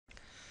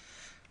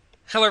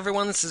Hello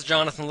everyone, this is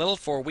Jonathan Little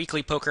for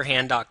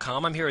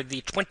weeklypokerhand.com. I'm here with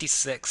the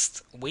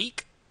 26th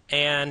week,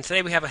 and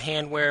today we have a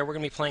hand where we're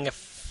going to be playing a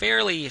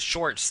fairly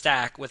short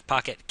stack with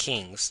pocket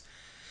kings.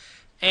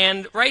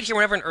 And right here,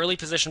 whenever an early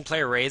position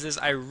player raises,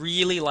 I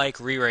really like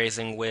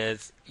re-raising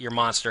with your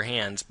monster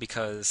hands,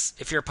 because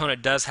if your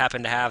opponent does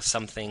happen to have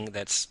something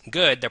that's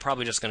good, they're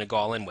probably just going to go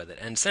all in with it.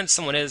 And since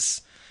someone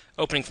is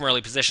opening from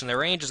early position, their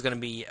range is going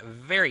to be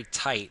very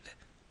tight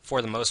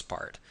for the most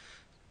part.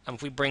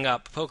 If we bring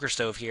up Poker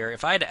Stove here,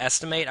 if I had to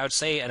estimate, I would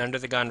say an under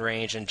the gun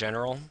range in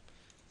general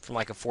from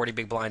like a 40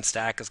 big blind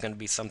stack is going to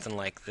be something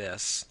like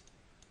this.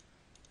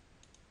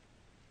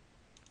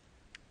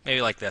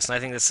 Maybe like this, and I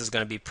think this is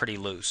going to be pretty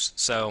loose.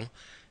 So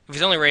if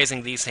he's only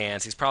raising these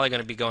hands, he's probably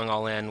going to be going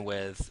all in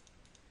with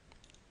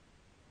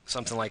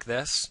something like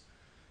this.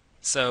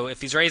 So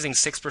if he's raising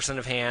 6%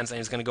 of hands and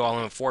he's going to go all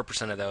in with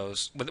 4% of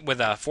those, with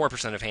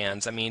 4% of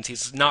hands, that means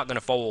he's not going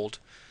to fold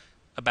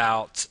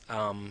about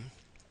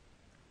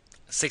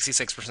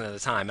 66% of the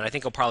time, and I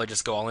think he'll probably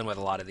just go all in with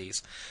a lot of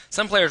these.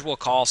 Some players will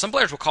call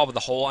with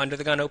the whole under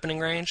the gun opening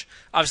range.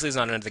 Obviously, he's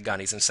not under the gun;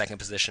 he's in second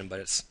position, but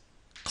it's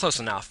close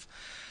enough.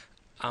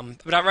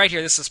 But right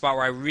here, this is a spot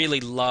where I really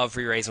love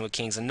re-raising with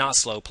kings and not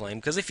slow playing,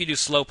 because if you do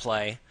slow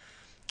play,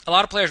 a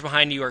lot of players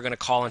behind you are going to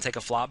call and take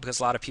a flop because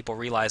a lot of people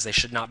realize they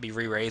should not be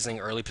re-raising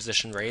early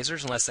position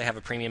raisers unless they have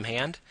a premium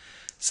hand.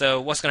 So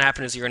what's going to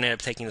happen is you're going to end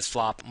up taking this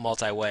flop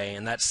multi-way,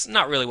 and that's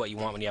not really what you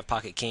want when you have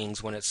pocket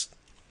kings, when it's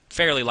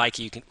fairly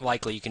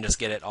likely you can just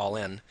get it all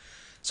in.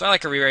 So I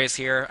like a re-raise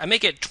here. I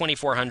make it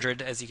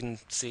 2400, as you can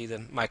see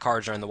my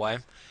cards are in the way.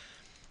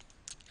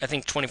 I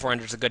think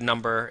 2400 is a good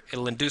number.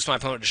 It'll induce my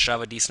opponent to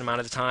shove a decent amount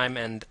of the time,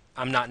 and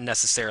I'm not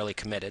necessarily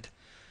committed.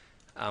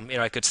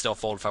 I could still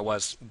fold if I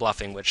was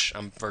bluffing, which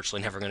I'm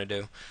virtually never going to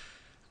do.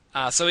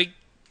 So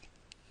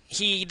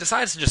he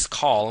decides to just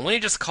call, and when he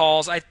just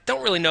calls, I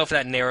don't really know if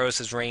that narrows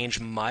his range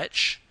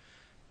much.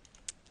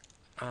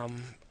 I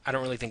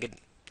don't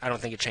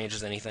think it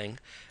changes anything.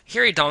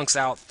 Here he donks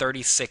out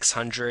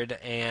 3600,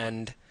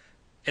 and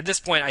at this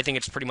point I think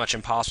it's pretty much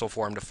impossible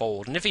for him to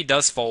fold. And if he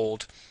does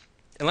fold,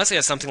 unless he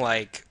has something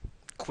like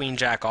Queen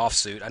Jack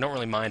offsuit, I don't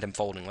really mind him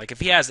folding. Like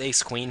if he has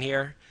Ace Queen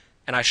here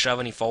and I shove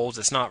and he folds,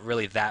 it's not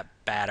really that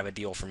bad of a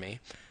deal for me,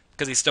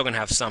 because he's still going to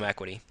have some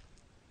equity.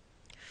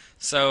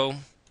 So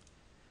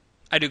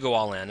I do go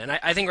all in, and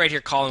I think right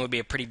here calling would be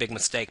a pretty big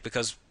mistake,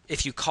 because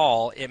if you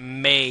call, it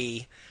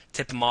may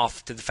tip him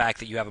off to the fact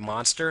that you have a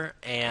monster,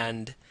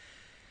 and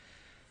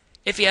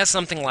if he has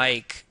something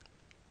like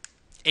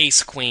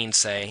Ace Queen,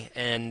 say,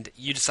 and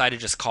you decide to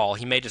just call,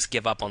 he may just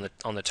give up on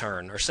the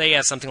turn. Or say he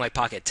has something like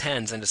pocket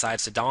tens and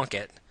decides to donk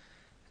it.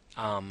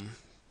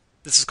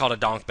 This is called a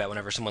donk bet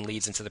whenever someone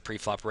leads into the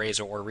pre-flop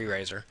raiser or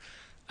re-raiser.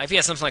 If he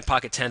has something like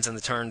pocket tens in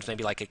the turns,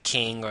 maybe like a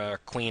king or a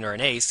queen or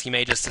an ace, he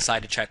may just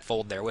decide to check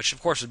fold there, which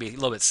of course would be a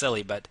little bit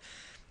silly, but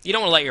you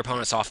don't want to let your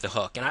opponents off the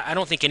hook. And I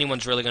don't think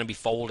anyone's really going to be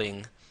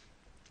folding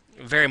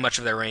very much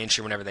of their range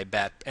here whenever they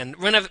bet. And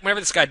whenever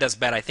this guy does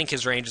bet, I think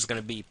his range is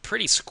going to be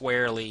pretty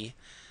squarely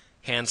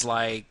hands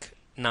like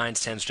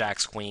nines, tens,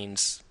 jacks,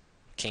 queens,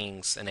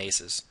 kings, and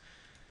aces.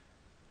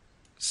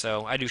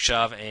 So I do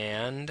shove,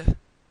 and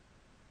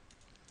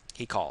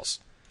he calls.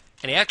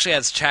 And he actually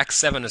has jack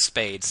seven of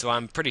spades, so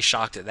I'm pretty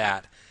shocked at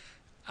that.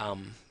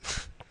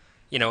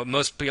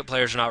 Most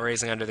players are not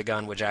raising under the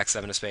gun with jack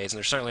seven of spades, and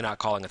they're certainly not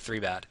calling a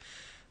 3-bet.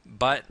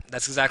 But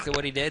that's exactly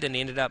what he did, and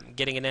he ended up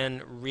getting it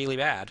in really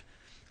bad.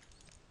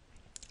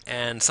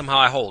 And somehow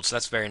I hold, so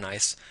that's very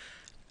nice.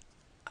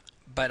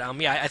 But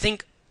I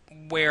think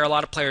where a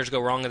lot of players go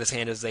wrong in this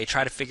hand is they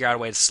try to figure out a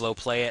way to slow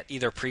play it,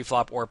 either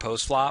pre-flop or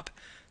post-flop.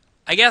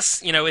 I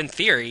guess, in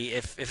theory,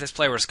 if this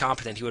player was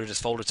competent, he would have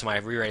just folded to my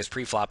re-raise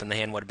pre-flop and the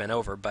hand would have been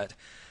over. But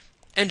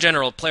in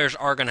general, players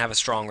are going to have a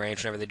strong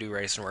range whenever they do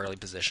raise from early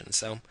position.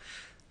 So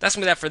that's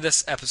going to be that for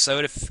this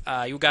episode. If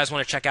you guys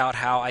want to check out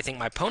how I think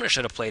my opponent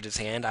should have played his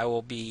hand, I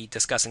will be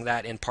discussing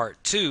that in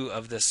part 2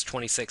 of this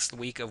 26th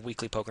week of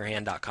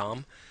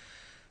weeklypokerhand.com.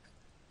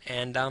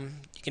 And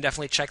you can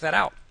definitely check that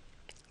out.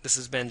 This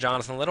has been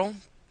Jonathan Little.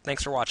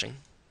 Thanks for watching.